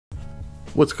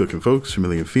What's cooking, folks?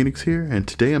 Vermillion Phoenix here, and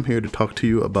today I'm here to talk to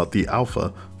you about the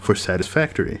alpha for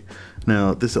Satisfactory.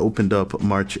 Now, this opened up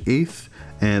March 8th,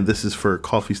 and this is for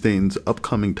Coffee Stain's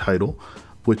upcoming title,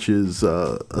 which is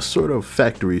a sort of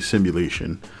factory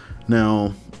simulation.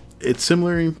 Now, it's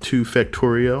similar to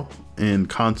Factorio in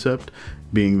concept,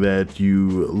 being that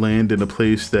you land in a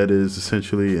place that is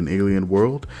essentially an alien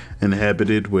world,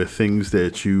 inhabited with things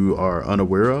that you are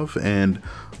unaware of, and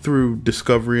through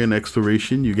discovery and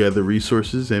exploration, you gather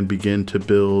resources and begin to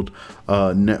build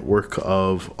a network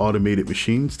of automated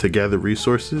machines to gather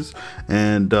resources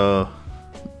and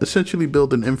essentially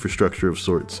build an infrastructure of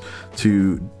sorts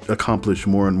to accomplish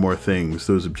more and more things.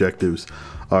 Those objectives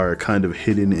are kind of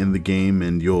hidden in the game,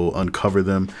 and you'll uncover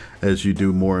them as you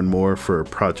do more and more for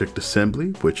Project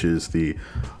Assembly, which is the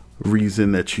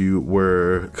reason that you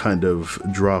were kind of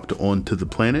dropped onto the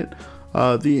planet.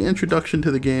 The introduction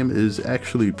to the game is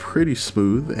actually pretty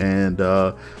smooth, and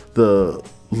the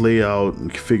layout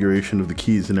and configuration of the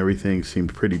keys and everything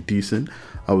seemed pretty decent.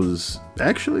 I was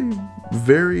actually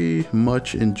very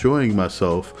much enjoying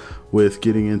myself with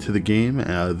getting into the game.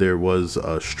 There was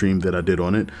a stream that I did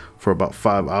on it for about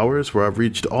 5 hours where I've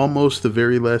reached almost the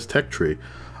very last tech tree.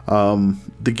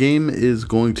 The game is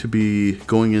going to be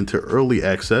going into early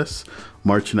access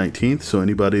March 19th, so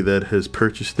anybody that has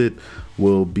purchased it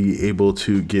will be able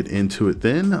to get into it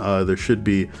then. There should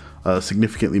be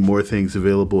significantly more things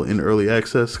available in early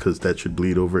access, because that should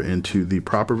bleed over into the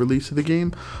proper release of the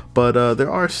game, but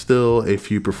there are still a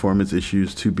few performance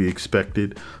issues to be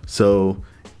expected, so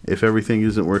if everything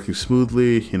isn't working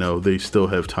smoothly, you know, they still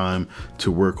have time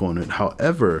to work on it.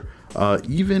 However,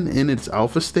 even in its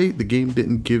alpha state, the game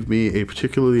didn't give me a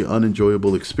particularly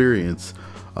unenjoyable experience,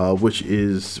 which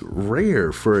is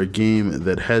rare for a game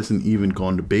that hasn't even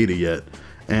gone to beta yet.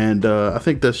 And I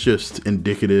think that's just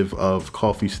indicative of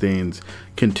Coffee Stain's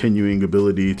continuing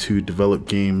ability to develop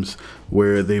games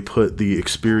where they put the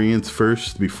experience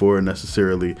first before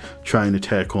necessarily trying to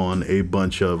tack on a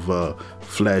bunch of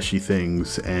flashy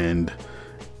things and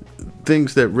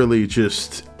things that really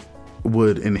just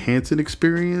would enhance an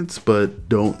experience but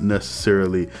don't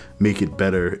necessarily make it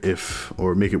better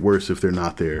or make it worse if they're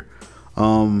not there.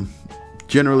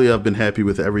 Generally, I've been happy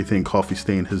with everything Coffee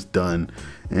Stain has done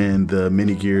and the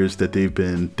many years that they've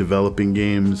been developing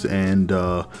games and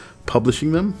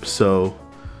publishing them, so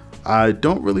I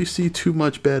don't really see too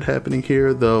much bad happening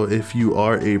here. Though if you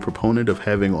are a proponent of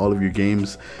having all of your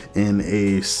games in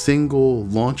a single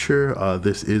launcher,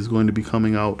 this is going to be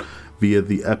coming out via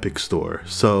the Epic Store.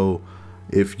 So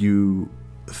if you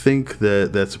think that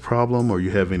that's a problem or you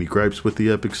have any gripes with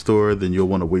the Epic Store, then you'll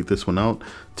want to wait this one out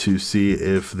to see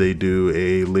if they do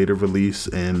a later release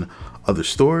in other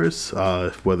stores.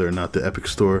 Whether or not the Epic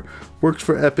Store works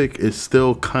for Epic is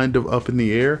still kind of up in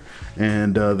the air,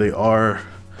 and they are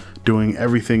doing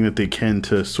everything that they can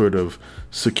to sort of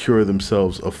secure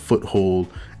themselves a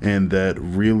foothold in that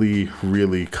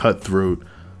really cutthroat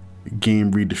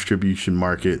game redistribution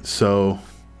market. So,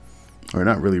 or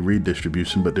not really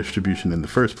redistribution, but distribution in the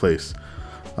first place.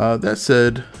 That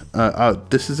said,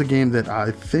 this is a game that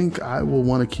I think I will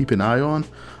want to keep an eye on.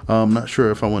 I'm not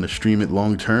sure if I want to stream it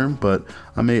long term, but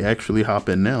I may actually hop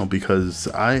in now because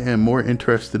I am more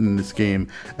interested in this game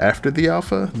after the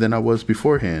alpha than I was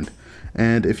beforehand.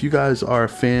 And if you guys are a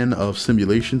fan of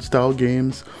simulation style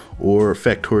games, or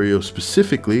Factorio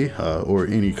specifically, or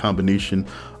any combination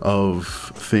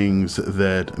of things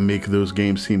that make those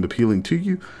games seem appealing to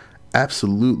you,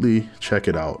 absolutely check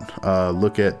it out.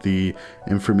 Look at the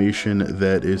information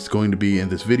that is going to be in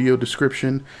this video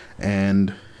description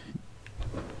and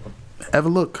have a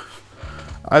look.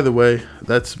 Either way,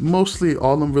 that's mostly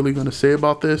all I'm really going to say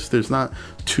about this. There's not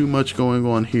too much going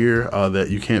on here that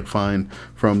you can't find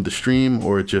from the stream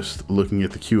or just looking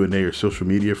at the Q&A or social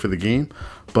media for the game,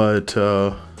 but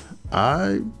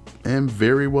I am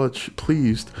very much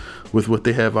pleased with what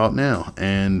they have out now,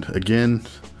 and again,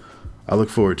 I look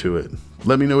forward to it.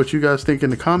 Let me know what you guys think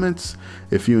in the comments.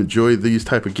 If you enjoy these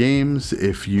type of games,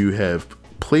 if you have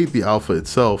played the alpha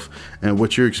itself, and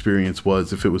what your experience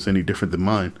was, if it was any different than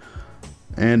mine.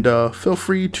 And feel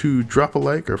free to drop a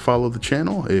like or follow the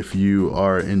channel if you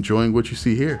are enjoying what you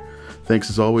see here. Thanks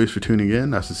as always for tuning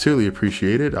in. I sincerely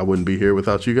appreciate it. I wouldn't be here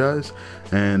without you guys.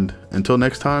 And until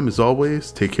next time, as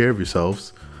always, take care of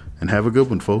yourselves and have a good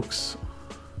one, folks.